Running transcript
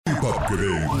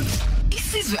Bugebengu.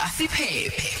 Isizwe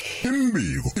asiphephe.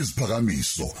 Imbiko,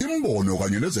 isiphakamiso, imbono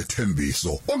kanye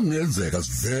nezethembiso okungenzeka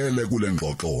sivele kule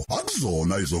ngxoxo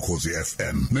akuzona izokhozi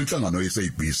FM nenhlangano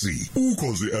yeSABC.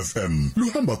 Ukhozi FM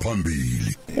luhamba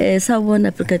phambili.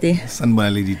 Sawubona Brigadier. Sanibona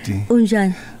Lady D.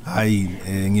 Unjani? Hayi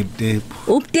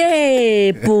ngibudepho.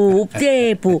 Ubudepho.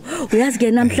 Uyazi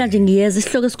ke namhlanje ngiyeza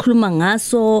isihloko esikhuluma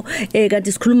ngaso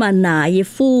kanti sikhuluma naye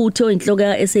futhi oyinhloko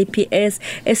yaSAPS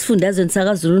esifundazweni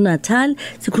sakaZulu Natal.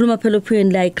 Sikhuluma phela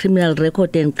ophweni la criminal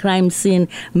record and crime scene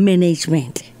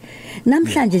management.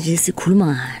 Namhlanje nje sikhuluma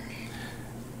ngani?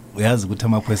 Uyazi ukuthi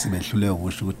amaphoyisa behluleke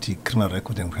ukusho ukuthi criminal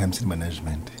record and crime scene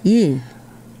management. Yini?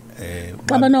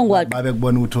 Xaba nongwaqa. Babe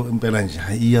kubona ukuthi impela nje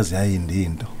iyazi yayindi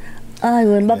into. Hayi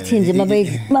wena bakuthini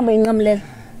mama inqamulela.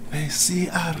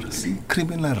 CRC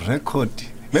criminal record.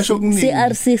 Besho kuningi.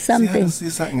 CRC something.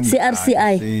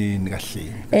 CRCI.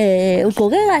 Kahle.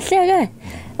 Ugqoke kahle ke.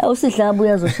 Awusidla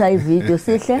abuya zoshaya ivideo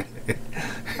sihle.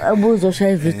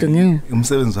 Abuzoshaya ivideo ngeke.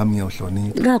 Umsebenzi wami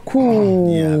ngiyawuhlonipha.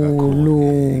 Kakhulu.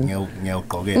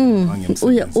 Ngiyawugqokela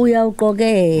ngiyemsebenzi.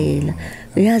 Uyawugqokela.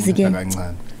 Uyazi ke.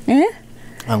 Kancane.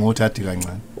 Anguthathi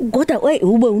kancane. Kodwa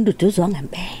ube unduduzwa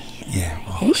ngempela.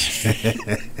 Yebo.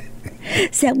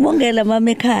 Siyakubongela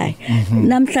mama ekhaya.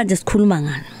 Namhlanje sikhuluma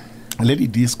ngani? Lady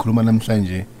D sikhuluma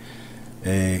namhlanje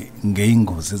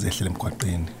ngeingozi ezehlela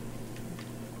emgwaqeni.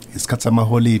 Isikhathi sama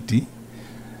holiday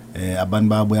abantu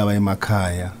babuya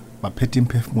emakhaya baphethe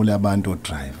imphefumulo yabantu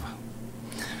driver.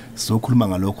 So khuluma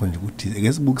ngalokho nje ukuthi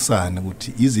ngesibukisana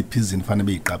ukuthi iziphi izinto fanele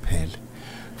beyiqaphele.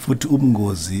 Futhi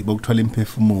ubungozi bokuthwala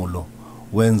imphefumulo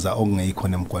wenza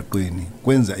okungeyikhona emgwaqeni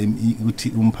kwenza ukuthi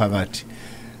umphakathi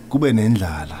kube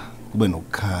nendlala, kube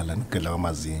nokukhala nokugedla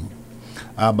kwamazinyo.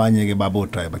 Abanye ke babo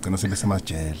driver bagcina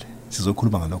sebesemajele.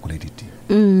 Sizokhuluma ngalokho Lady D.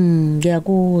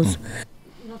 Ngiyakuzwa.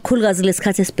 Khulukazi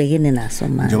lesikhathi esibhekene naso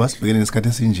manje. Njengoba sibhekene nesikhathi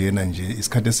esinjena nje,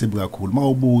 isikhathi esibi kakhulu.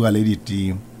 Mawubuka Lady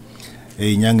D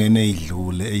inyangene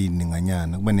eyidlule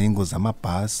eyininganyana kuba neingozi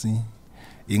zamabhasi,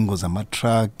 ingozi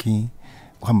zamatruck,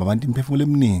 kuhamba abantu imphefumulo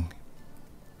eminingi.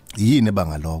 Yini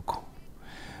ebangalokho?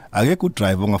 Akekho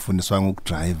udriver ongafundiswanga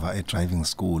ukudriver driving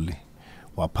school.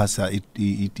 Waphasa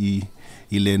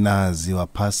ilenazi,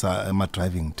 waphasa ama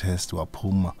driving test,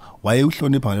 waphuma.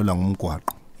 Wayehlonipha ngalelo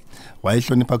ngumgwaqo.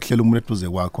 Wayehlonipha kuhlela umuntu eduze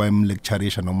kwakhe,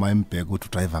 wayemlectureisha noma embheka ukuthi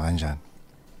udriver kanjani.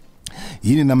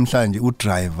 Yini namhlanje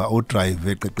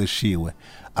udriver eqeqeshiwe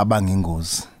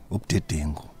abangengozi,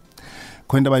 ubulele.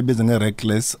 Khona abayibiza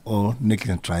ngereckless or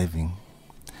negligent driving.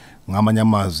 Ngamanye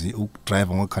amazwi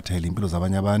ukudriver ngokukhathela impilo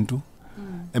zabanye abantu.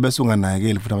 Ebese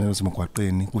unganakekeli futhi abanye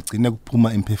basemgwaqeni kugcine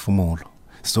kuphuma imphefumulo.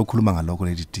 Sizokhuluma ngalokho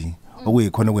Lady D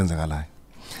okuyikhona okwenzakalayo.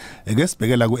 Eke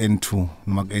sibhekela ku N2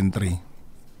 noma ku N3.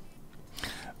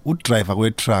 Udriver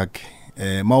kwe-truck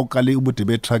mawuqala ubude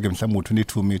be-truck mhlawumbe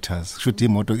 22 meters kushuthi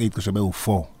imoto ecishe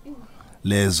be4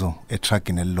 lezo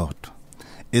etruckini elilodwa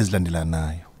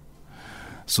ezilandelanayo.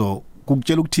 So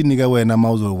kukutshela ukuthini ke wena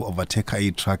mawuzo overtake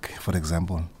i-truck for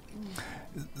example.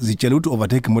 Zitshela ukuthi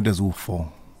overtake imoto ezu4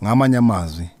 ngamanye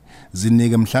amazwi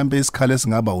zinike mhlambe isikhala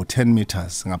esingaba u10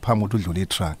 meters ngaphambi kokuthi udlule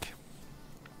i-truck.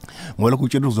 Ngolokho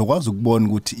utshela uzokwazi ukubona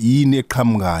ukuthi yini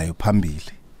eqhamukayo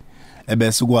phambili.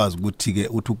 Ebese ukwazi ukuthi ke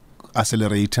uthi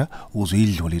accelerator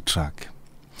uzuyidlula i-truck.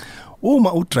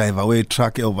 Uma udriver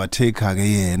we-truck overtaker ke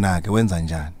yena ke wenza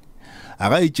njani?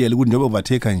 Akayitshela ukuthi njengoba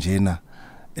overtaker njena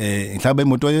mhlawumbe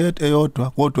imoto eyodwa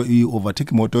kodwa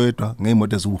i-overtake imoto eyodwa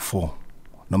ngeimoto ezu4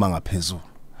 noma ngaphezulu.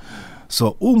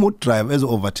 So uma udriver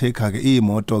ezo-overtaker ke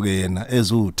imoto ke yena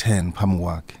ezu10 phambi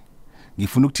kwakhe.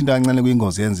 Ngifuna ukuthinta kancane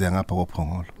kwingozi yenzeka ngapha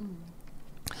kophongolo.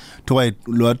 Thoba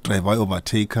lo driver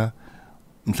overtaker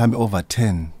mhlambe over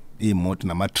 10 imoto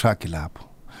nama truck lapho.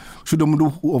 Should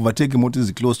umuntu overtake imoto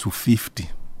is close to 50.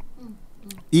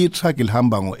 I-truck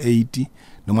ilihamba ngo80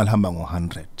 noma lihamba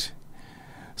ngo100.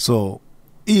 So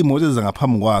imoto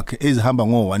ezangaphambi kwakhe ezihamba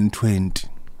ngo120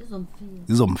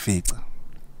 izomfica.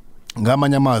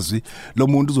 Ngamanye amazwi lo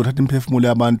muntu uzothatha imphefumulo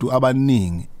yabantu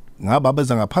abaningi ngaba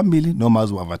abeza ngaphambili noma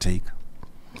azu overtake.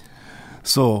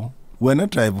 So wena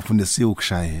driver ufundisiwe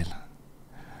ukushayela.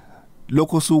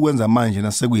 Lokho sukwenza manje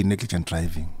nasekuyi negligent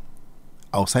driving.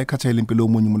 Awusayikhathela impilo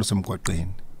yomunye umuntu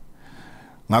osemgwaqeni.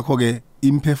 Ngakho ke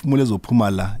imphefumulo ezophuma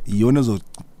la iyona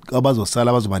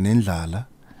abazosala abazoba nendlala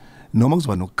noma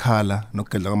kuzoba nokukhala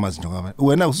nokugedla kwamazinyo kwabantu.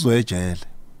 Wena usizoya ejele.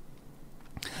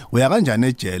 Uya kanjani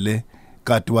ejele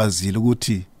kade wazile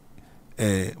ukuthi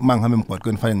mangihamba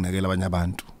emgwaqeni fanele nginakele abanye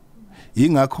abantu.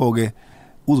 Ingakho ke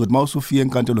uzothi mawusufika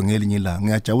enkantolo ngelinye ilanga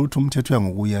ngiyajabula ukuthi umthetho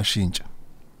uyangokuyashintsha.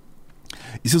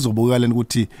 Isizobukala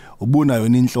ukuthi ubuna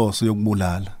yona inhloso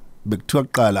yokubulala bekuthiwa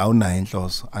kuqala awunayo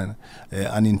inhloso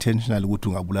unintentional ukuthi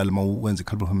ungabulala mawenza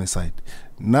culpable homicide.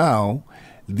 Now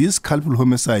this culpable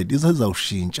homicide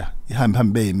izawushintsha ihambe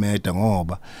beyimeda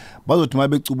ngoba bazothi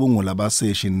mabecubungula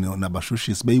abaseshi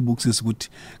nabashushisi beyibukisisa ukuthi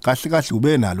kahle kahle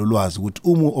ube nalo lwazi ukuthi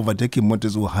uma overtake imoto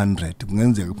ezu100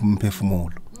 kungenzeka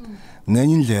umphefumulo.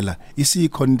 Ngenye indlela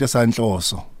isikhona into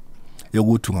esanhloso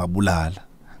yokuthi ungabulala.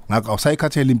 Ngakho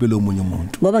awusayikhathela impilo yomunye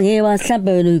umuntu. Ngoba ngeke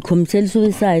wahlambe wena uyicommit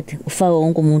suicide ufaka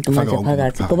wonke umuntu manje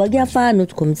phakathi. Ngoba kuyafana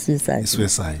ukuthi commit suicide.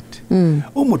 Suicide.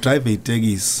 Uma udrive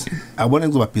itekisi abona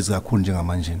kuzoba busy kakhulu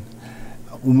njengamanje.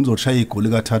 Umuntu uzoshaya igoli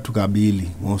kathathu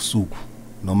kabili ngosuku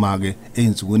noma ke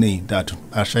einsukwini ezintathu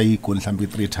ashaya igoli mhlawumbe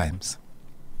 3 times.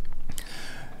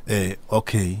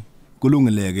 Okay,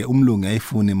 kulungileke umlungu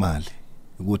ayifuna imali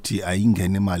ukuthi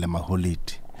ayingene imali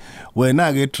amaholiday.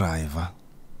 Wena ke driver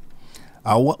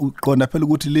uqonda phela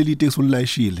ukuthi leli taxi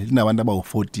ulilayishile linabantu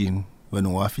abawu14 wena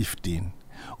ngowa15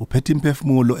 uphethe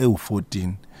imphefumulo ewu14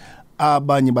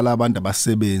 abanye balabantu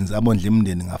abasebenzi abondla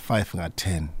imndeni nga5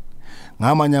 nga10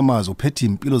 ngamanye amazwi uphethe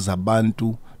impilo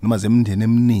zabantu noma zemndeni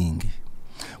eminingi.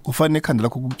 Kufanele ekhanda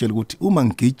lakho ukutshela ukuthi uma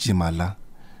ngigijima la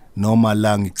noma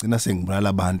la ngicina sengibulala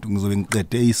abantu ngizobe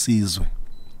ngiqede isizwe.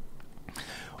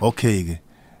 Okay ke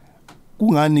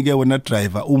kungani ke wena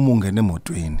driver uma ungena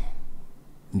emotweni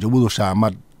njengoba uzoshaya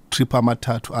ama-trip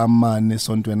amathathu amane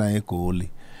esontweni ayegoli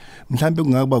mhlambe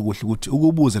kungaba kuhle ukuthi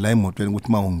ukubuze la emotweni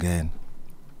ukuthi mawungena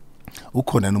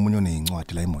ukhona nomunye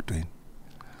onezincwadi la emotweni.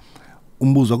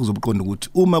 Umbuzo akuzobuqonda ukuthi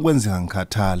uma kwenzeka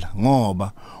ngikhathala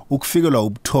ngoba ukufikelwa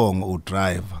ubuthongo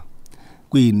udriver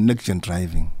kuyi-negligent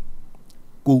driving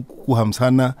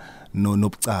kuhambisana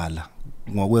nobucala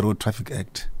ngokwe Road Traffic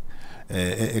Act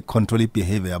control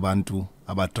behavior yabantu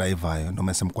abadrivayo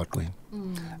noma esemgwaqweni.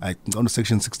 Ngicela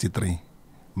section 63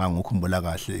 mangikhumbula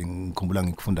kahle ngikhumbula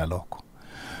ngikufunda lokho.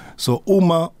 So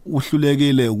uma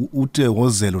uhlulekile uthe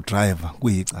wozela udriver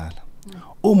kuyicala.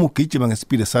 Uma ugijima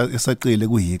ngespeed esaqile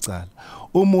kuyicala.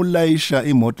 Uma ulayisha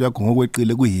imoto yakho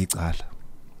ngokweqile kuyicala.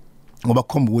 Ngoba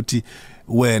kukhomba ukuthi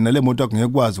wena le moto yakho ngeke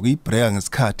ukwazi ukuyibreaka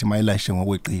ngesikhathi mayilayishe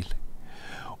ngokweqile.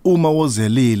 Uma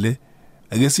wozelile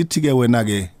ake sithi ke wena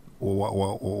ke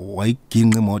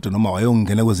wayiginqa imoto noma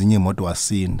wayongena kwezinye imoto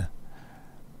wasinda.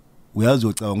 Uyazi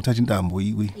ucabanga ukuthatha intambo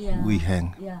uyihang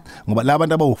ngoba la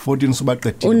bantu abawu14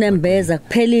 sobaqedile unembeza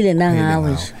kuphelile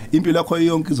nangawe nje impilo yakho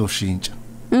yonke izoshintsha.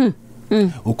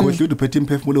 Ukhohle uphethe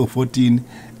imphefumulo ewu14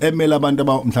 emela abantu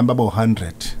mhlawumbe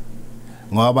abawu100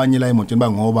 ngoba abanye la emotweni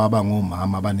bangoba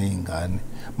abangomama abanezingane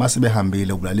mase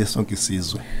behambile ukulala sonke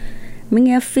isizwe.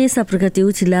 Ngiyafisa brigade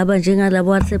ukuthi laba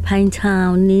njengalabo wase Pine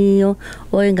Town niyo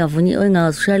oyengavuni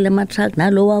oyengazishayela ama truck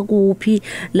nalo wakuphi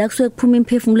la kusuke kuphuma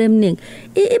imphefumulo eminingi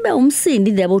ibe umsindi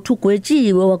indaba othi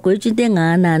ugwetshiwe wagwetsha into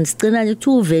enganani sicina nje ukuthi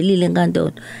uvelile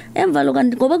enkantolo emva lo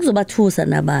kanti ngoba kuzobathusa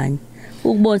nabanye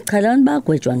ukubona cha lana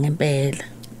bagwetshwa ngempela.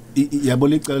 Yabo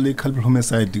licala le culpable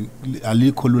homicide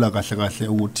alikho lula kahle kahle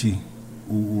ukuthi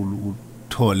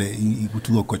thole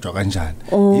ukuthi ukugwetshwa kanjani.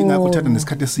 Ingakho uthatha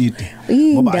nesikhathi eside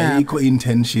ngoba ayikho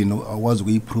intention awazi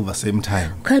ukuyiprove same time.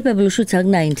 Culpable ushuthi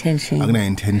akuna intention. Akuna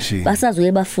intention.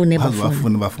 Basazoye bafune.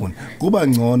 Kuba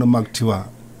ngcono makuthiwa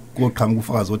koqhamuka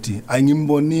ufakazi uthi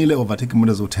angimbonile overtake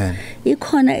imoto ezo10.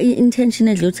 Ikhona intention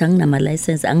edluthi anginama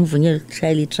license angivunyelwe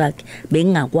ukushayela i-truck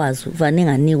bengingakwazi uvane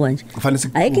nganikwa nje.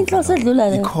 Ayikho inhloso edlula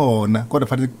leyo. Ikhona kodwa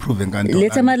fanele kuprove enkantolo.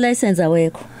 Lethe ama license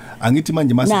awekho. Angithi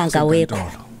manje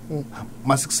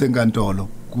masikusenkantolo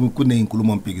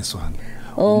kunezinkulumo mpikiswano.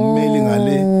 Ummeli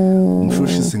ngale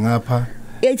umshushisi ngapha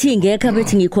ethi ngekho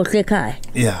bethi ngikhohle ekhaya.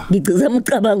 Ngicizama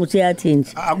ucabanga ukuthi yathi nje.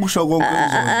 Akusho konke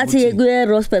athi kuye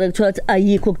Rosberg kuthiwa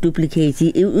ayikho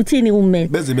kuduplicate. Uthini ummeli?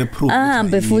 Beze beprove.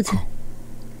 Ahambe futhi.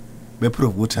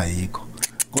 Beprove ukuthi ayikho.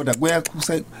 Kodwa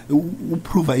kuyakusa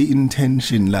uprove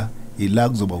i-intention la ila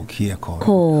kuzoba ukhiya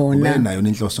khona. Nayo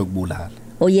inhloso yokubulala.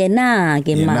 Oyena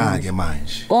ke manje.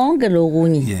 Konke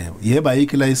lokunye. Yebo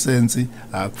ayikho license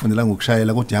akufunela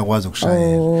ngokushayela kodwa yakwazi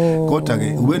ukushayela. Kodwa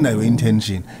ke ube nayo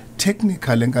intention.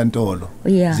 Technical enkantolo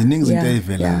ziningi izinto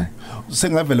ezivelayo.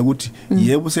 Sengavela ukuthi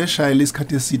yebo useshayela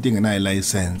isikhathi eside ngenayo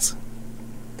license.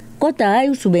 Kodwa hayi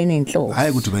usube nenhloso.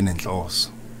 Hayi ukuthi ube nenhloso.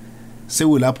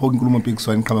 Sekulapho inkulumo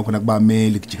mpikiswano iqhama khona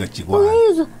kubameli kujikajikwana.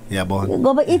 Yabona.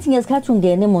 Ngoba ithi ngesikhathi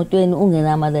ungena emotweni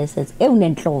ungena ama license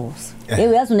unenhloso.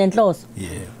 Uyazi unenhloso?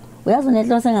 Uyazi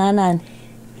unenhloso engakanani?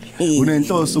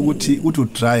 Unenhloso ukuthi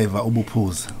udriver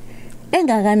ubuphuza.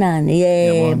 Engakanani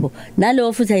yebo.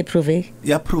 Nalo futhi ayiprove.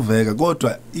 Yaproveka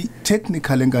kodwa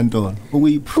i-technical enkantolo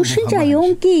ukuyiprove. Ushintsha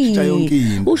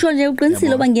yonke. Usho nje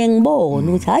uqinisile oba ngiyengibona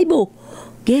ukuthi hayibo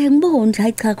ngeke ngibone ukuthi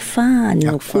hayi cha kufani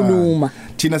nokukhuluma.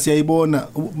 Thina siyayibona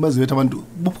bazivethe abantu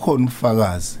bukhona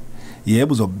ufakazi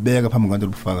yebo uzobeka phambi kwabantu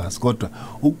ubufakazi kodwa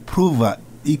ukuprova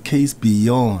i-case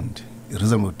beyond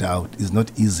reasonable doubt is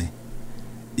not easy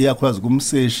iyakhulaza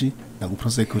kumseshi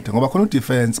nakuprosecutor ngoba khona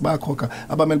udefense bayakhokha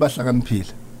abameli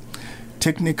bahlakaniphile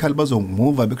technical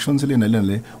bazongmuva bekushonselena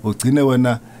le ugcine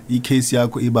wena i-case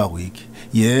yakho iba weak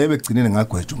yebo egcinene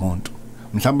ngagwetshwa umuntu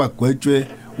mhlawumbe agwetshwe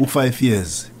u5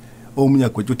 years omunye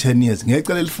agwetshwe u10 years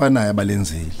ngecala elifanayo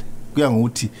abalenzile kuya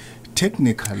ngokuthi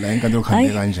technical la inkantolo khambe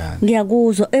kanjani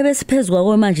ngiyakuzwa ebesiphezukwa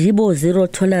kwamanje yibo zero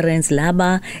tolerance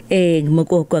laba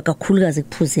kakhulukazi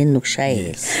kuphuzeni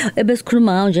nokushayela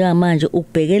ebesikhuluma ngayo njengamanje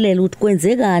ukubhekelela ukuthi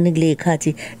kwenzekani kule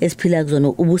khathi esiphila kuzona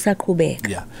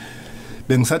ubusaqhubeka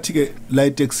bengisathi ke la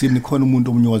itaxini khona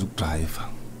umuntu omnyokazi ukudriver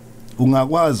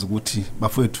ungakwazi ukuthi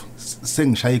bafowethu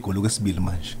sengishaya igoli kwesibili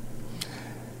manje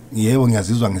yebo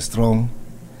ngiyazizwa ngistrong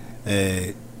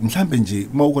mhlambe nje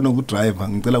mawukhona ukudriver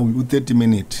ngicela u30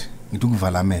 minutes ngithi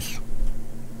ukuvala amehlo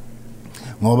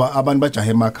ngoba abantu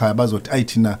bajahe emakhaya bazothi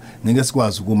ayithina ngeke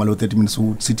sikwazi ukuma lo 30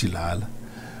 minutes sithi lala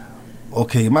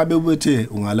okay mabe ubethe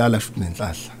ungalala shuthi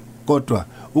nenhlahla kodwa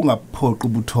ungaphoqa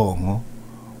ubuthongo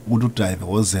ukuthi udriver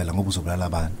wozela ngoba uzobulala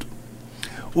abantu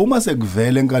uma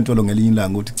sekuvela enkantolo ngelinye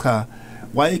ilanga ukuthi cha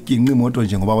wayeginqa imoto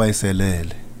nje ngoba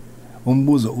wayeselele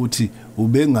umbuzo uthi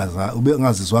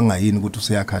ubengazizwanga yini ukuthi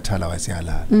useyakhathala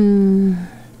wayesiyalala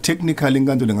technically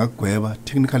inkantolo ngakugweba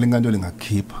technically inkantolo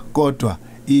ngakhipha kodwa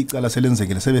icala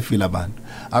selenzekile sebefila abantu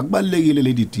akubalekile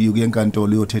lady D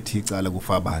kuyenkantolo uyothetha icala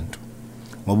kufa abantu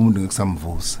ngoba umuntu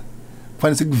ngekusamvusa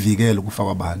kufanele sikuvikele ukufa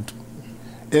kwabantu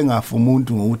engafa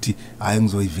umuntu ngokuthi hayi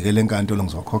ngizoyivikela enkantolo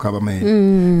ngizokhokha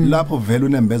abameli lapho vele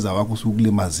unembeza wakho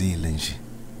usukulimazile nje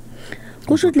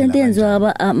kusho ukuthi lento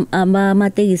yenziwa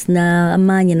amatekisi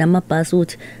namanye namabhasi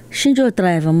uthi shintsho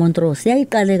driver Montrose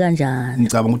yayiqale kanjani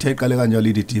ngicabanga ukuthi yayiqale kanjalo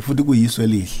lady D futhi kuyiswe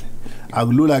lihle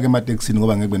akulula ke ematekisini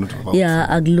ngoba ngeke bena udriver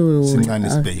akulula sincane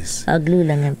space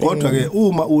akulula ngempela kodwa ke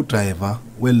uma udriver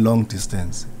we long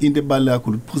distance into ebaleka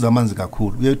kakhulu ukuphuza amanzi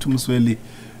kakhulu uyethi umsweli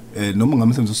noma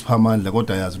ngamsebenzi usiphamandla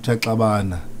kodwa yazi uthi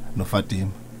yaxabana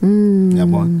noFatima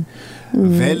yabona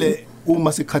vele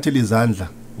uma sikhathela izandla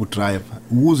udriver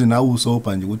ukuze nawe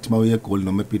usobha nje ukuthi mawuye eGoli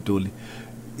noma ePitoli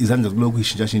izandla kulokhu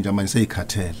ishintsha manje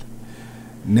seyikhathela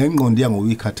nengqondo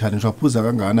yangokuyikhathala ngisho aphuza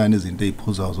kangakanani izinto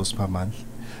eziphuzayo zosiphamandla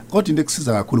kodwa into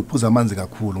ekusiza kakhulu ukuphuza amanzi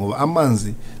kakhulu ngoba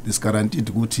amanzi is guaranteed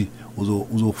ukuthi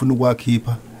uzofuna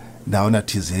ukwakhipha ndawo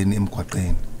nathizeni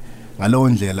emgwaqeni ngalowo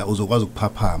ndlela uzokwazi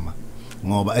ukuphaphama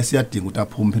ngoba esiyadinga ukuthi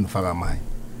aphume phela ufaka amanzi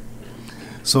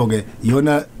so ke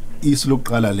iyona isu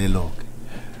lokuqala lelo ke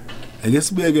ake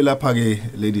sibeke lapha ke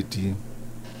lady D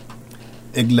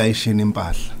ekulayisheni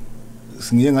impahla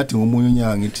singiye ngathi ngomunye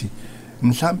unyaka ngithi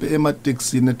mhlambe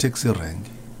ematekisini taxi rank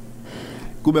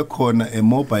kube khona a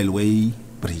mobile way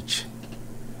bridge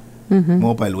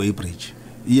mobile way bridge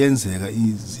iyenzeka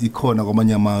ikhona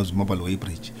kwamanye amazwe mobile way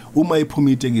bridge uma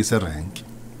iphuma itekisi rank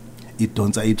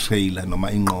idonsa itrailer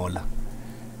noma inqola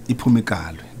iphuma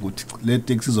ikalwe ukuthi le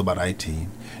taxi izoba right yini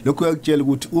lokho yakutshela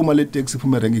ukuthi uma le taxi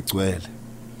iphuma rank igcwele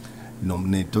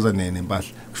nedoza nempahla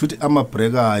kushuthi ama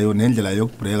brekayo nendlela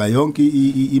yokubreka yonke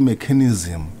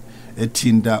imechanism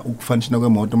ethinta ukufunctiona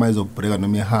kwemoto mayizobreka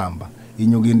noma ihamba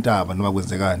inyuka intaba noma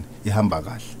kwenzekani ihamba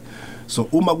kahle so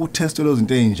uma kutestwe lezo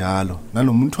zinto ezinjalo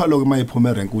nanomthwalo ke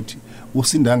mayiphuma rank ukuthi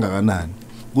usindanga kanani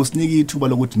kusinika ithuba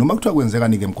lokuthi noma kuthiwa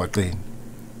kwenzekani ke emgwaqeni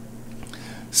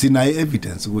sinayo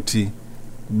evidence ukuthi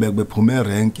bephume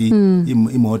rank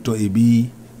imoto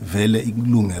vele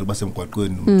ikulungela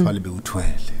basemgwaqweni umthwalo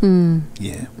bewuthwele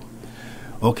yebo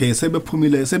okay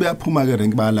sebephumile sebeyaphuma ke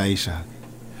rank balayisha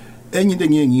enye into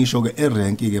engiye ngisho ke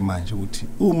erank ke manje ukuthi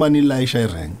uma nilayisha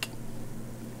erank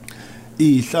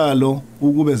ihlalo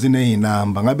ukube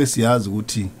zinezinamba ngabe siyazi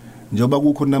ukuthi njoba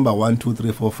kukho number 1 2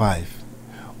 3 4 5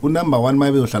 unumber 1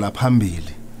 maye bezohlala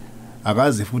phambili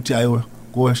akazi futhi ayo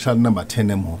kohlala number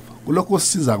 10 emuva kulokho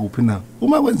sisiza kuphi na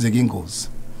uma kwenzeka ingozi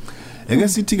eke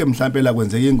sithi ke mhlambe la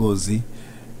kwenzeka ingozi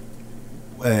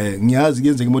ngiyazi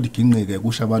kuyenzeka imoto iginqike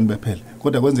kusha abantu bephela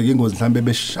kodwa kwenzeka ingozi mhlambe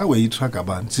beshawe itruck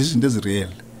abantu sizinto ezireal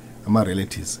ama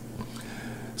relatives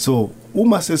so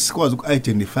uma sesikwazi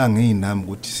uku-identify ngeyinami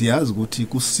ukuthi siyazi ukuthi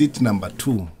ku seat number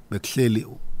 2 bekuhleli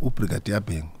ubrigadier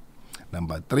Bhengu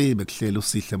number 3 bekuhleli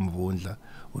uSihle Mvundla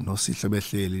uNosihle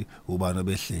behleli ubani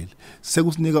behleli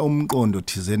sekusinika umqondo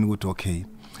thizeni ukuthi okay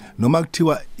noma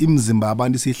kuthiwa imizimba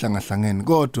abantu sihlangahlangene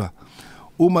kodwa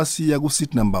uma siya ku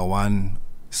seat number 1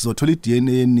 sizothola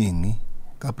iDNA eningi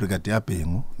kabrigadier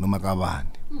Bhengu noma kabani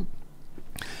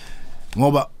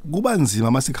ngoba kuba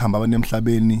nzima masikhamba abantu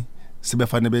emhlabeni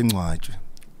sibefanele bencwatshwe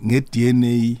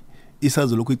ngeDNA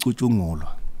isazolokhu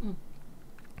icutshungulwa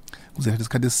kuze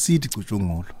isikhathi eside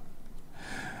icutshungulwa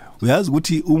uyazi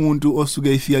ukuthi umuntu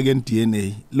osuke efika ke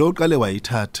DNA lo qale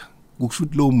wayithatha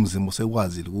ukushuthi lo mzimba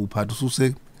usekwazile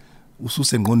ukuphatha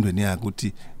ususe engqondweni yakhe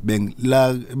ukuthi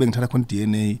bengithatha khona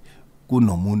DNA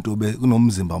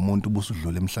kunomzimba womuntu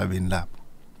ubusudlula emhlabeni lapho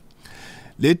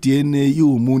le DNA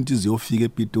iwumuntu iziyofika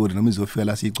ePitori noma iziyofika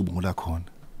la siyicubungula khona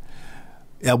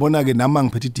yabona ke nama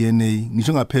ngiphethe DNA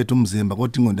ngisho ngaphethe umzimba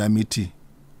kodwa ingqondo yami ithi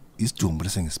isidumbu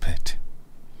lesengisiphethe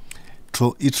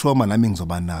i-trauma nami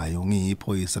ngizoba nayo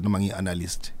ngiyiphoyisa noma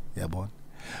ngiyi-analyst yabona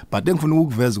but engifuna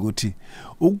ukuveza ukuthi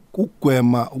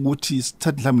ukugwema ukuthi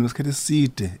sithathe mhlawumbe nesikhathi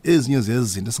eside ezinye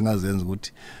zezinto esingazenza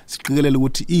ukuthi siqikelele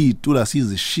ukuthi izitula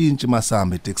sizishintshe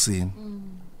masamba eTexini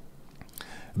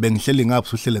bengihleli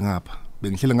ngapha uhlele ngapha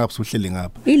bengihlele ngapha uhlele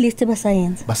ngapha ilist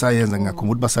basayenza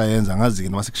ngiyakhumbula ukuthi basayenza ngazi ke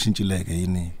noma sekushintshileke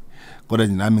yini kodwa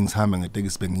nami ngisihamba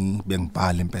ngetekisi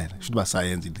bengibhala impela should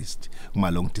basayenza ilist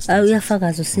kuma long distance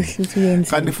uyafakaza usihle ukuthi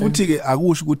uyenze kanti futhi ke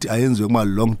akusho ukuthi ayenziwe kuma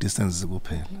long distance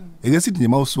kuphela eke sithi nje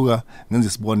mawusuka ngenze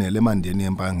isibonelo eMandeni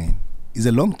eMpangeni is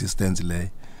a long distance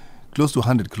le close to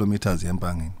 100 kilometers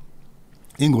eMpangeni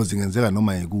ingozi ingenzeka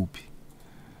noma yikuphi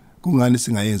kungani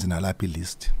singayenzi nalapha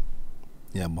ilist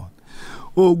yabona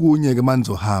okunye ke manje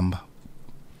zohamba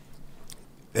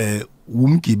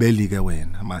umgibeli ke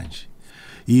wena manje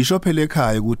yisho phela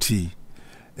ekhaya ukuthi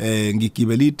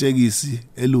ngigibela itekisi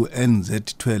elu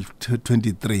NZ12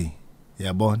 23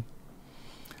 yabona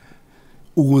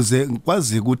ukuze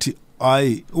ngikwazi ukuthi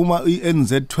uma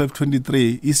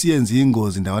iNZ1223 isiyenza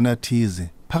ingozi ndawana thize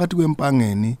phakathi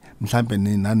kwempangeni mhlambe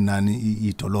nani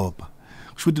idolobha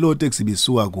kushuthi lo taxi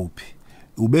bisuka kuphi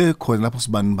ube khona lapho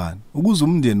sibanibani ukuze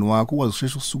umndeni wakho ukwazi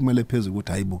usheshe usukumele phezulu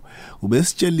ukuthi hayibo ube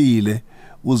sitshelile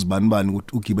uzibanibani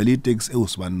ukuthi ugibela itaxi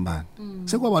ewusibanibani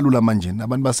sekwabalula manje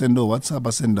abantu basenda WhatsApp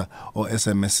basenda o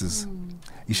SMSs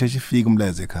isheshe ifike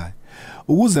umlayezo ekhaya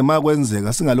ukuze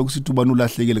makwenzeka singalokho sithi ubani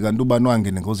ulahlekile kanti ubani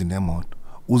wangene engozini nemoto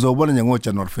uzobona nje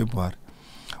ngoJanuary February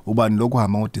ubani lokho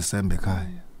hamba ngoDecember ekhaya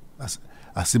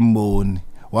asimboni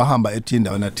wahamba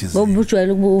ethinda wena thize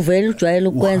bobujwayele uvela ujwayele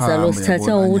ukwenza lo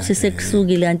sithatha ukuthi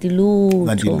sekusukile kanti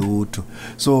lutho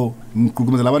so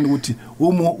ngigqugqumezela abantu ukuthi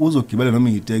uma uzogibela noma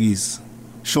itekisi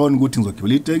shona ukuthi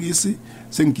ngizogibela itekisi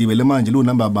sengigibele manje lo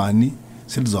number bani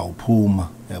selizawuphuma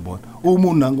yabona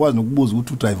umuntu angikwazi nokubuza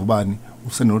ukuthi udrive ubani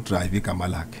useno drive igama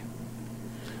lakhe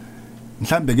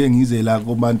mhlambe ke ngize la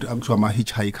kubantu akusho ama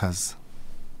hitchhikers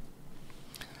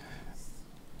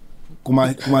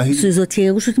kuma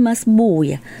sizotheka kusho ukuthi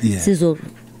masibuya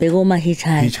sizobheka oma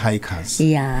hitchhikers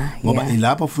ngoba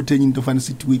ilapha futhi enye into fanele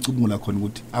sithi kuyicubungula khona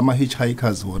ukuthi ama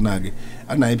hitchhikers wona ke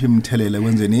anayiphi imthelela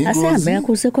kwenzeni ingozi asihambe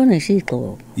yakho sekhona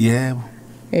ishixo yebo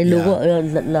lokho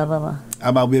laba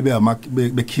ababuye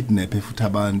be kidnap futhi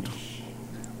abantu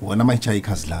wona ama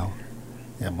hitchhikers lawo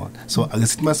yabona so ake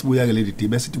sithi masibuya ke lady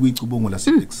bese sithi kuyicubungula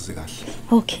sibhekise kahle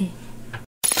okay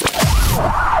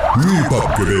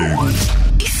Ngiphaphele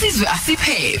isizwe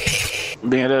asiphephe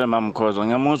Bingelela mamkhozo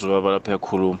ngiyamuzwa baba lapha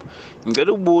ekhuluma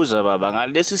ngicela ukubuza baba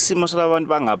ngalesi simo salabantu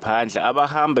bangaphandle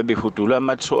abahamba behudula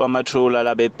amatrola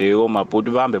labebheka omabhuti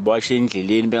bahambe bwashe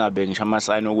endleleni bengabe ngisho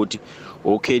amasayini ukuthi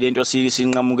okay lento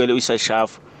sinqamukele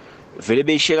isashafu vele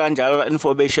beyishe kanjalo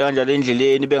info beyishe kanjalo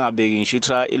endleleni bengabeki ngisho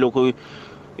itra ilokho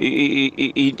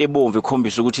into ebomvu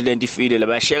ikhombisa ukuthi lento ifile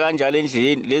labashe kanjalo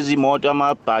endleleni lezi imoto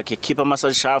amabhakhe ekhipha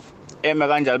amasashafu eme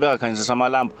kanjalo bengakhanyisisa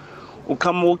amalambu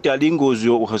uqhamuka ukudala ingozi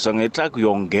yokuhasa ngetruck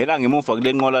yongena ngemuva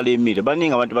kule nqola lemile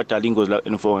baningi abantu badala ingozi la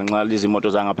info ngenxa lezi imoto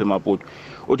zangapha eMaputo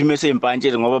uthi mase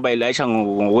impantshile ngoba bayilayisha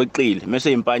ngokweqile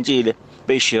mase impantshile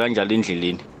beyishira kanjalo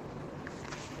endleleni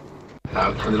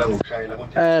Ngicela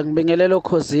ngokushayela ngibingelela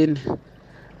okhosini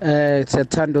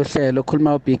siyathanda uhlelo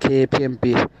khuluma uBK PMB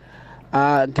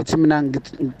ngithi mina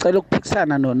ngicela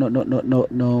ukuphikisana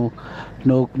no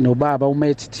baba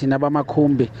umethi thina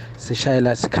bamakhumbi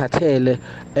sishayela sikhathele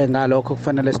ngalokho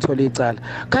kufanele sithole icala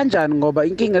kanjani ngoba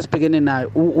inkinga esibhekene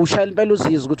nayo ushayela impela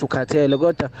uzizwe ukuthi ukhathele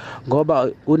kodwa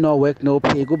ngoba uno work no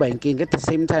pay kuba inkinga at the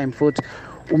same time futhi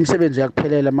umsebenzi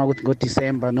uyakuphelela makuthi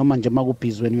ngoDecember noma nje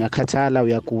makubhizi wena uyakhathala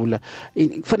uyagula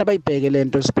kufanele bayibheke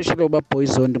lento especially oba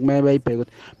boys zone kumele bayibheke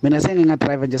ukuthi mina senginga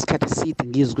driver nje isikhathi eside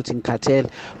ngizwe ukuthi ngikhathele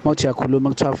mawuthi uyakhuluma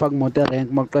kuthiwa faka imoto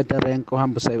rank mawuqeda rank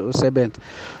uhamba usebenza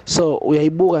so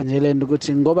uyayibuka nje lento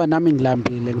ukuthi ngoba nami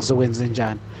ngilambile ngizokwenza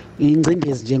njani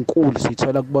ingcindezi nje enkulu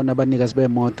sithola kubona abanikazi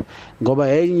bemoto ngoba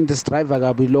enye into driver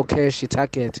kabi lo cash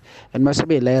target and mase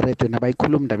bela radio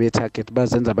nabayikhuluma ndaba ye target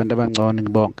bazenza abantu abangcono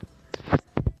ngibonke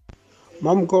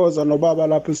Mamkhoza nobaba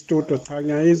lapha e-studio cha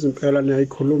ngiyayizwa impela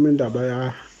niyayikhuluma indaba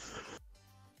ya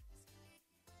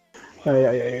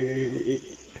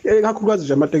kakhulukazi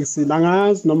nje amatekisini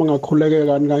angazi noma ngakhulekeka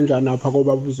kanjani apha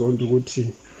koba buzondi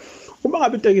ukuthi uma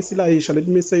ngabe itekisi layisha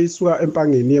lethi mise isuka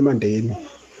empangeni yemandeni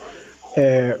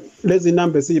lezi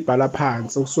number esiyibhala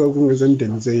phansi okusuke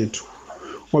kungezemndeni zethu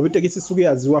ngoba itekisi isuke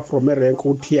yaziwa from erank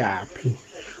ukuthi yapi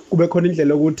kube khona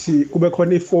indlela ukuthi kube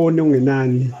khona ifoni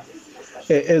ungenani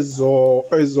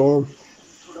ezo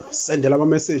sendela ama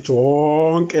message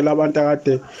wonke labantu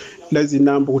akade lezi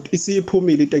number ukuthi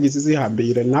isiphumile itekisi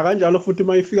isihambile na kanjalo futhi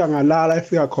mayifika ngalala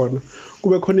ifika khona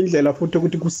kube khona indlela futhi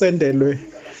ukuthi kusendelwe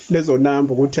lezo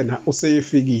number ukuthi na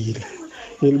useyifikile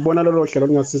ngilibona lolo hlelo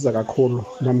lingasiza kakhulu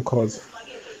namkhoza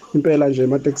impela nje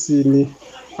emateksini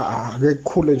ake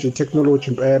kukhule nje technology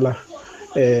impela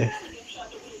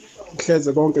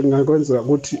hleze konke ngakwenza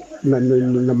ukuthi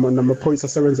namaphoyisa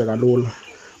asebenze kalula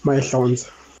mayehlonza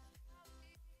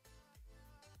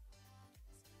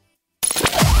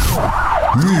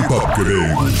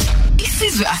Ngiphapheleyo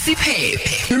Isizwe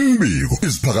asiphephe. imbiko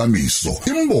isiphakamiso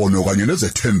imbono kanye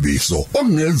nezethembiso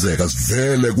okungenzeka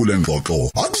sivele kule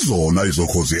ngxoxo akuzona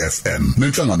izokhozi FM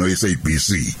nenhlangano yeSABC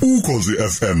ukhozi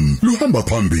FM luhamba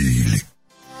phambili.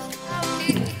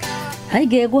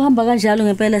 Hayike kuhamba kanjalo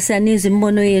ngempela siyaniza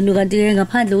imbono yenu kanti ke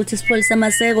ngaphandle ukuthi sipholisa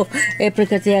amaseko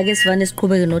ebrigade yake sivane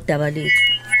siqhubeke nodaba lethu.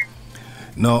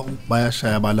 No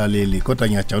bayashaya abalaleli kodwa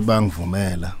ngiyajabula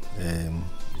bangivumela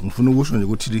ngifuna ukusho nje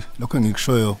ukuthi lokho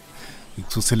engikushoyo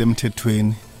ngikuthusela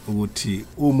emthethweni ukuthi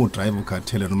uma udrive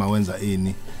ukhathele noma wenza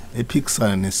ini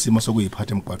ephikisana nesimo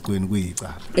sokuyiphatha emgwaqweni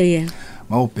kuyicala.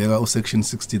 Mawubheka usection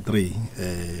 63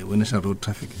 we-National Road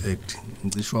Traffic Act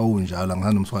ngicishwa unjalo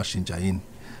angihani umswashintsha yini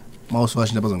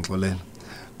mawuswashintsha bazongixolela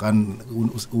kan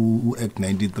u-Act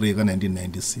 93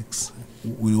 ka1996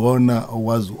 uyona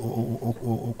owazi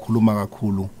okhuluma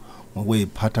kakhulu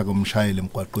ngokuyiphatha komshayeli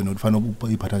emgwaqweni ufanele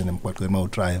ukuyiphatha nemgwaqweni mawu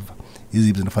driver iziphi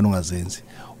izinto ufanele ungazenzi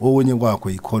okunye kwakho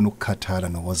ikhona ukukhathala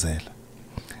nokozela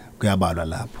kuyabalwa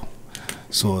lapho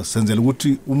so senzela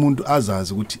ukuthi umuntu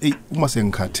azazi ukuthi hey uma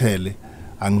sengikhathele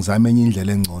angizame enye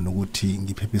indlela engcono ukuthi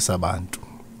ngiphephisa abantu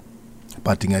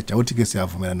but ngiyajabula ukuthi ke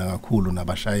siyavumelana kakhulu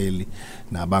nabashayeli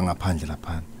nabangaphandle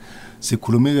lapha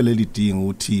sikhulumeke leli dingo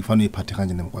ukuthi ifanele iphathe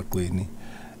kanje nemgwaqweni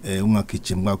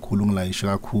ungagijimi kakhulu ungilayishe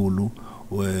kakhulu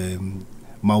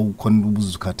mawukhona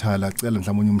ubuzukhathala acela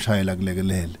mhlawumbe umshayeli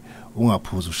akulekelele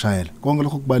ungaphuza ushayela konke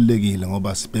lokho kubalekile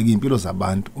ngoba sibheka impilo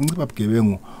zabantu uncipha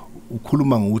bugebengu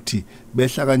ukhuluma ngokuthi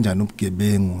behla kanjani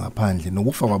ubugebengu ngaphandle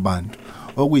nokufa kwabantu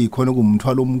okuyikhona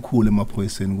kumthwalo omkhulu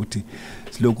emaphoyiseni ukuthi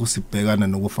silokhu sibhekana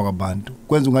nokufa kwabantu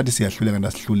kwenza ungathi siyahluleka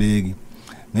ndasihluleki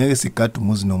ngeke sigade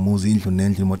umuzi nomuzi indlu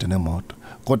nendlu imoto nemoto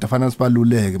kodwa fanele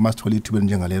sibaluleke masithola ithuba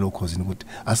njengalelo khosini ukuthi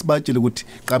asibatshele ukuthi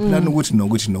qaphilana ukuthi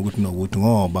nokuthi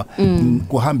ngoba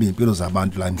kuhamba impilo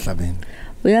zabantu la emhlabeni.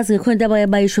 Uyazi ngekho into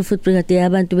abayisho futhi brigade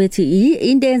yabantu bethi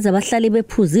into yenza abahlali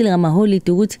bephuzile ngama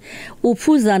holiday ukuthi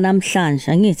uphuza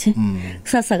namhlanje angithi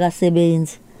kusasa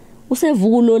kasebenzi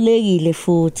usevuka ulolekile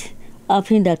futhi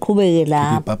aphinda aqhubeke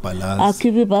lapha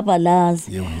akhiphe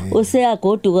ibhabhalazi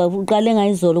useyagoduka uqale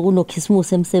ngayizolo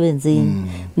kunokhisimusi emsebenzini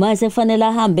manje kufanele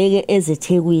ahambe ke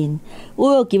ezethekwini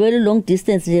uyogibela long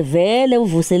distance nje vele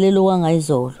uvuselelo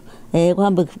kwangayizolo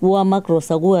kuhambe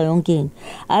kuwamagrosa kuwa yonke into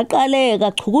aqaleka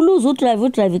achukuluza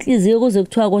udrive inhliziyo kuze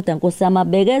kuthiwa kodwa Nkosi yami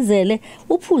abekezele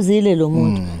uphuzile lo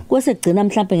muntu kwese kugcina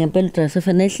mhlawumbe ngempela udrive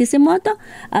efanele ehlisa imoto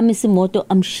amisa imoto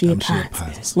amshiye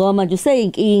phansi ngoba manje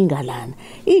useyinkinga lana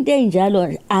into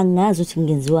enjalo angazi ukuthi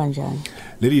ngenziwa njani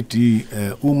leli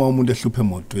uma umuntu ehluphe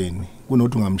emotweni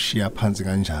kunothi ungamshiya phansi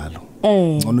kanjalo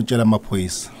ngcono utshela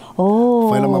amaphoyisa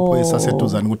fayela amaphoyisa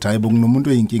aseduzana ukuthi hayibo kunomuntu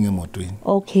oyinkinga emotweni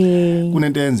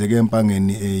kunento eyenzeke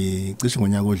empangeni cishe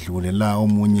ngonyaka odlule la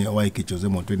omunye owayigijoze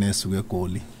emotweni esuke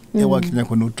eGoli ewakhinya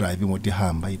khona udrive imoto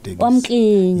ihamba itekisi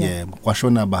wamkinya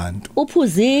kwashona abantu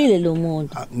uphuzile lo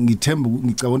muntu ngithemba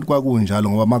ngicabanga ukuthi kwakunjalo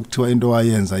ngoba makuthiwa into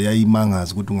wayenza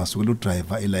yayimangaza ukuthi ungasukela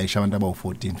udriver elayisha abantu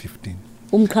abawu14 15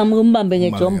 umqhamuka umbambe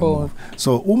ngejombolo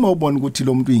so uma ubona ukuthi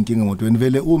lo muntu uyinkinga emotweni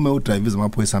vele uma udriver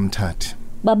amaphoyisa amthathe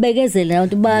babekezele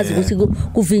abantu bazi ukuthi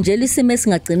kuvinjela isimo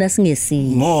esingagcina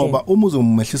singesini ngoba uma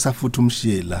uzomehlisa futhi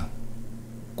umshiyela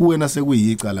kuwena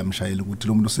sekuyicala mshayeli ukuthi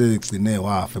lo muntu usegcine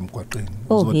wafa emgwaqeni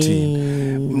uzothi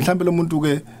mhlambe lo muntu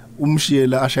ke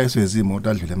umshiyela ashayiswe izimoto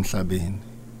adlule emhlabeni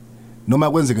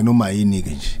noma kwenzeke noma yini ke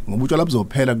nje ngoba utshwala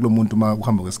buzophela kulo muntu uma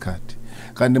kuhamba kwesikhathi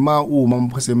kanti uma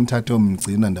umphose emthathe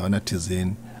omgcina ndawana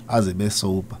thizeni aze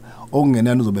besoba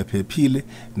okungenani uzobe phephile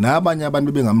nabanye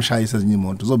abantu bengamshayisa ezinye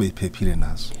imoto uzobe iphephile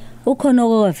nazo ukhona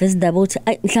okwaveza indaba ukuthi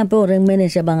mhlawumbe o-rank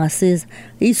manager bangasiza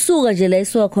isuka nje la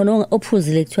isuka khona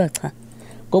ophuzile kuthiwa cha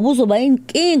ngoba uzoba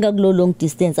inkinga kulo long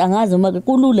distance angazi uma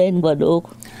kulula yini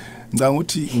kwalokho ngicabanga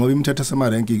ukuthi ngoba imithetho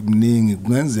esemarenki iminingi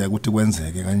kungenzeka ukuthi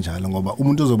kwenzeke kanjalo ngoba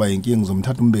umuntu ozoba inkinga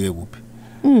uzomthatha umbeke kuphi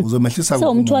uzomehlisa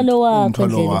umthwalo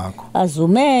wakho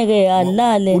azumeke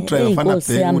alale udriver fana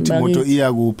bheke ukuthi imoto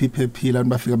iya kuphi iphephile abantu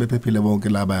bafika bephephile bonke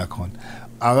la baya khona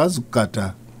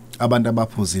akazukugada abantu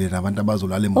abaphuzile nabantu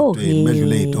abazolala emotweni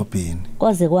bedlule edobheni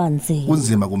kwaze kwanzima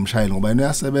kunzima kumshayeli ngoba yena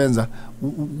uyasebenza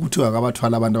ukuthi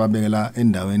akabathwala abantu ababekela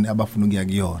endaweni abafuna ukuya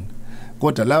kuyona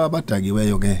kodwa laba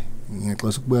abadakiweyo ke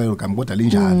ngixoxa ukubeka igama kodwa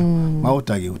linjalo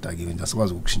mawudakiwe nje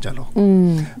asikwazi ukushintsha lokho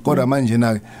kodwa manje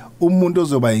na umuntu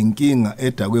ozoba inkinga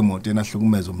edakwe emotweni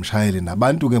ahlukumeza umshayeli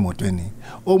nabantu ke emotweni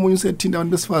omunye usethinta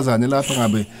abantu besifazane lapha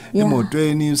ngabe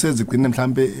emotweni usezigcina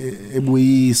mhlambe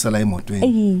ebuyisa la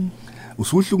emotweni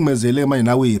usuhlukumezele manje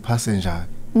nawe uyipassenger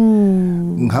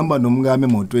ngihamba nomkami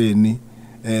emotweni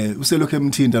uselokho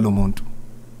emthinta lo muntu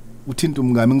uthinta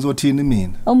umkami ngizothini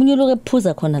mina omunye lokho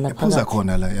ephuza khona lapha ephuza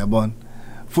khona la yabona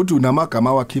futhi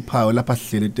unamagama wakhiphayo lapha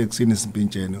sihlele eTexini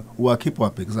Simpintshene uwakhipha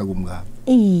wabhekisa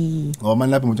kumkami ngoba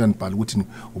lapha umuntu anibhala ukuthi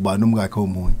ubani umkakhe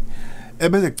omunye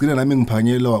ebese gcina nami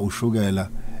ngiphanyelwa ushukela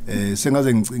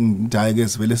sengaze ngidaye ke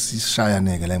sivele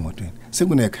sishayaneke la emotweni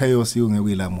sekune chaos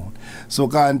ungekuyilamona so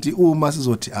kanti uma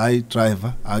sizothi hayi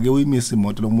driver ake uyimisa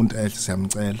imoto lo muntu ehle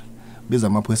siyamcela biza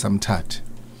amaphoyisa amthathe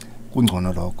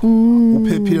kungcono lokho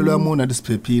uphephile lwamona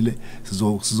lisiphephile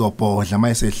sizobhodla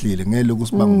mayisehlile ngeke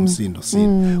kusibanga umsindo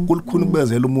sini kulikhuna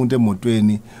ukubezela umuntu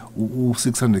emotweni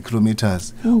u600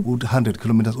 kilometers u100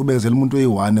 kilometers ubezela umuntu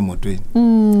oyi1 emotweni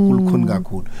kulikhuna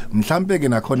kakhulu mhlambe ke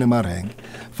nakhona emarenke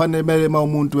fanele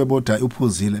umuntu weboda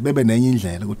uphuzile bebe nenye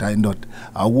indlela ukuthi hayi ndoda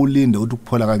awukulinde ukuthi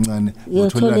ukuphola kancane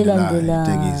utholela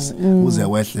itekisi uze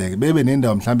wehleke bebe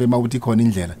nendawo mhlambe mawuthi khona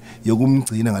indlela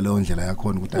yokumgcina ngaleyo ndlela yakho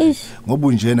ukuthi ngoba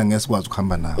unjena ngesikwazi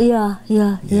ukuhamba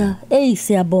nawe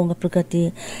siyabonga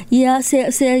brigadier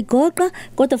siyayigoqa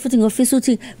kodwa futhi ngofisa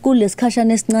ukuthi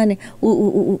kulesikhashana esincane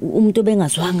umuntu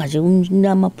bengazwanga nje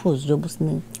unamaphuzu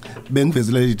lobusiningi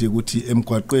bengivezela lithi ukuthi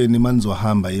emgwaqweni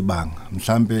manizohamba ibanga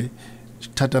mhlambe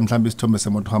thatha mhlambe isithombe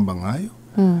semoto uhamba ngayo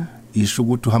isho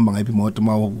ukuthi uhamba ngayiphi imoto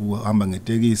uhamba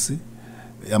ngetekisi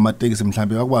amatekisi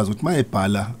mhlambe bakwazi ukuthi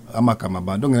mayebhala amagama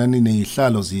abantu ongenani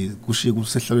nezihlalo zikushiya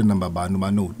kusehlalweni namba abantu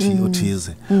banothi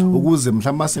othize ukuze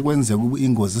mhlawumbe sekwenzeka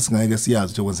ingozi singeke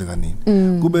siyazi ukuthi kwenzeka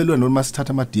nini kube lona noma sithatha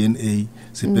ama DNA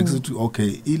sibhekise ukuthi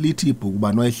okay ilithi ibhuku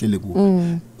bani wayehlele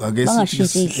kuphi ake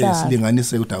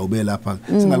silinganise ukuthi awube lapha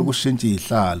singalokushintsha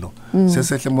izihlalo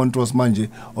sesehle Montrose manje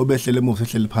obehlele emuva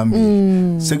ehlele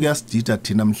phambili sekuyasidida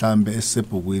thina mhlambe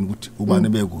esebhukwini ukuthi ubani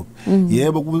bekuphi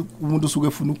yebo umuntu usuke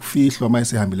efuna ukufihlwa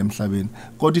mayesehambile emhlabeni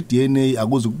kodwa iDNA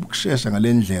akuze ukushesha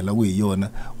ngalendlela kuyiyona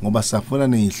ngoba safuna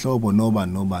nezihlobo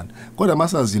nobani kodwa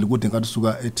masazile ukuthi enkathi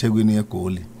usuka eThekwini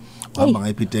eGoli uhamba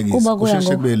ngayiphi itekisi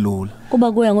kusheshe kube lula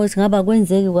kuba kuya ngokuthi ngaba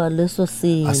kwenzeki kwaleso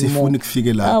simo asifuni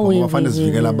kufike lapho ngoba fanele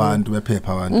sivikele abantu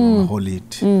bephepha abantu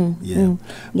ngeholiday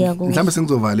mhlambe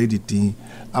sengizovala iDD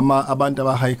abantu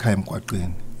abahayikha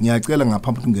emgwaqeni ngiyacela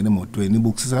ngaphambi ukuthi ungene emotweni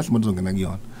ibukisisa kahle imoto zongena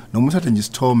kuyona noma uthathe nje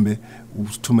isithombe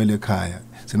usithumele ekhaya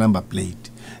senumber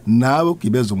plate nawe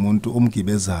ugibeza umuntu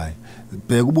omgibezayo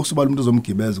bheka ubuso balo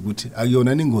ozomgibeza ukuthi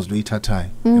akuyona ingozi loyithathayo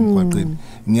emgwaqeni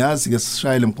ngiyazi ke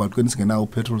sishayele emgwaqeni singenawo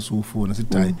petrol sufuna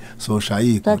sithi hayi so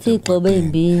shayiko thatha igxobo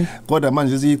embi kodwa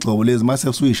manje izigxobo lezi mase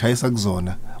usuyishayisa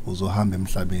kuzona uzohamba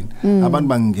emhlabeni abantu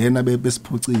bangena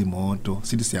besiphuca imoto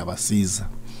sithi siyabasiza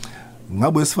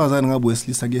ngabe wesifazane ngabe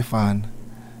wesilisa kuyefana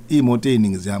imoto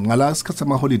eziningi ziyami ngala isikhathi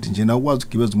sama holiday nje na ukwazi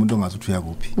ukugibeza umuntu ongazi ukuthi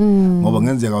uyakuphi ngoba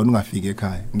ngenzeka ungafika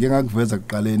ekhaya ngeke ngakuveza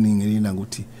kuqaleni ngelina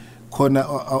ukuthi khona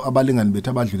abalingani bethu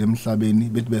abadlule emhlabeni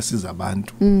bethi besiza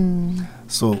abantu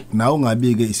so nawe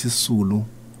ungabike isisulu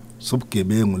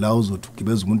sobugebengu la uzothi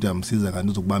ugibeza umuntu uyamsiza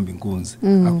kanti uzokubamba inkunzi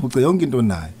akuphuce yonke into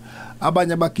nayo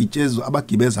abanye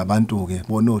abagibeza abantu ke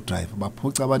bona driver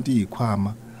baphuca abantu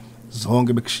izikhwama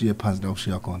zonke bekushiye phansi la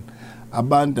ushiya khona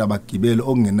abantu abagibele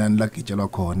okungenani lagijelwa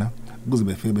khona ukuze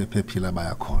befike bephephile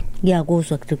baya khona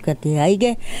ngiyakuzwa kade hayi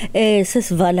ke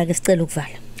sesivala ke sicela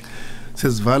ukuvala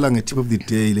sesivala ngetip of the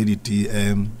day lady D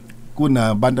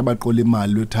kunabantu abaqola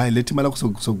imali lethi hayi lethi imali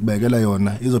kusokubekela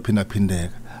yona izophinda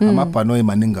phindeka amabhano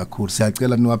emaningi kakhulu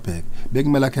siyacela niwabheke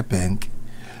bekumela ke bank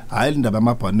hayi indaba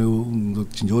amabhano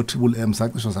nje o-triple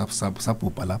sacisho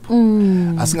sabhubha lapho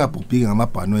asingabhubhiki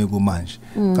ngamabhano ekumanje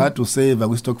kade usave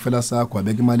kwi-stockfella sakho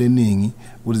wabeka imali eningi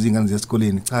ukuthi izingane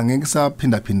zesikoleni cha ngeke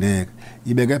saphinda phindeka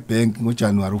ibeke ebank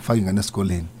ngoJanuary ufaka ingane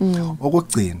esikoleni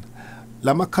okugcina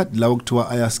lama card lawo kuthiwa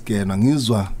ayascanwa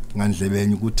ngizwa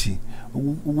ngandlebenye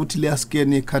ukuthi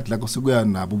liyascan ikhadi lakho sekuya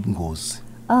nabo ubungozi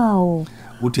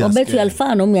uthi obethu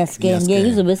uyalifana noma uyascan ngeke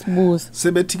izobe sibuza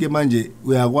sebethi ke manje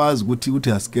uyakwazi ukuthi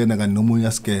uyascan kanti nomunye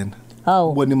uyascan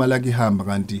ubona imali yakhe ihamba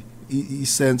kanti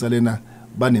isensa lena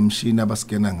banemshini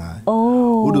abaskena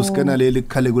ngayo uthi uscanner leli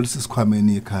kukhale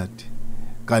kwelesikhwameni ikhadi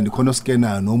kanti khona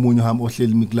oskenayo nomunye uhamba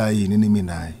ohleli imiklayini nimi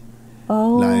naye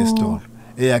la esitolo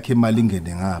eyakhe imali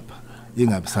ingene ngapha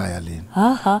ingabisaya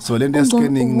lena so lento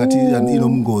ye-scanning ngathi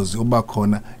inomngozi oba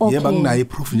khona yeba kunayo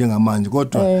iproof njengamanje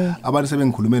kodwa abantu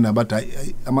sebengikhulume nabathi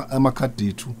amakhadi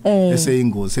ethu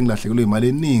eseyingozi sengilahlekelwe imali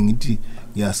eningi ithi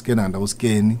ngiyaskena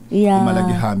ndawuskeni imali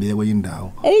yakhe ihambe ye kwenye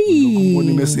indawo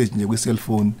ukubona imessage nje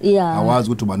kwi-cellphone awazi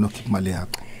ukuthi uba nokhipha imali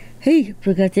yakho. Hey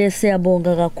Brigadier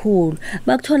siyabonga kakhulu.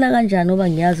 Bakuthola kanjani oba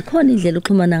ngiyazi khona indlela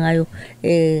uxhumana ngayo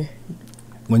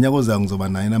ngonyaka ozayo ngizoba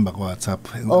nayo inamba kwa WhatsApp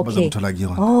abazongithola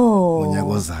kuyona ngonyaka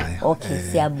ozayo. Okay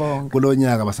siyabonga.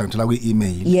 Kulonyaka basangithola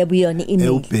kwi-email. Yebo yona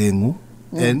i-email. Ubhengu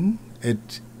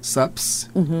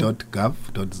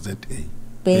n@subs.gov.za.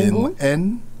 Bengu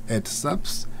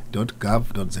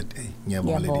n@subs.gov.za.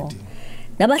 Ngiyabonga leli.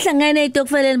 Nabahlangene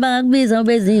ezitofeleni bangakubiza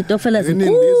ngoba ezinye izitofela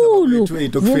zinkulu.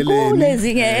 Zinkulu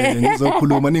ezinye.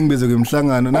 Ngizokhuluma ningibize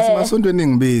kwemhlangano nasemasontweni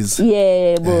ningibize.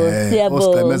 Yebo, siyabonga.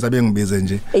 Osicemeza bengibize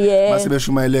nje. Base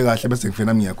beshumayele kahle bese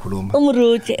ngifena ngiyakhuluma.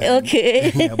 Umrute,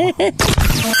 okay.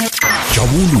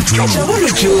 Jabulu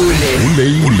Jule.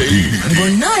 Ulele.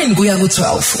 Ngo9 kuya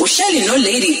ku12 uhleli no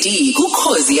Lady D ku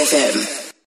Khosi FM.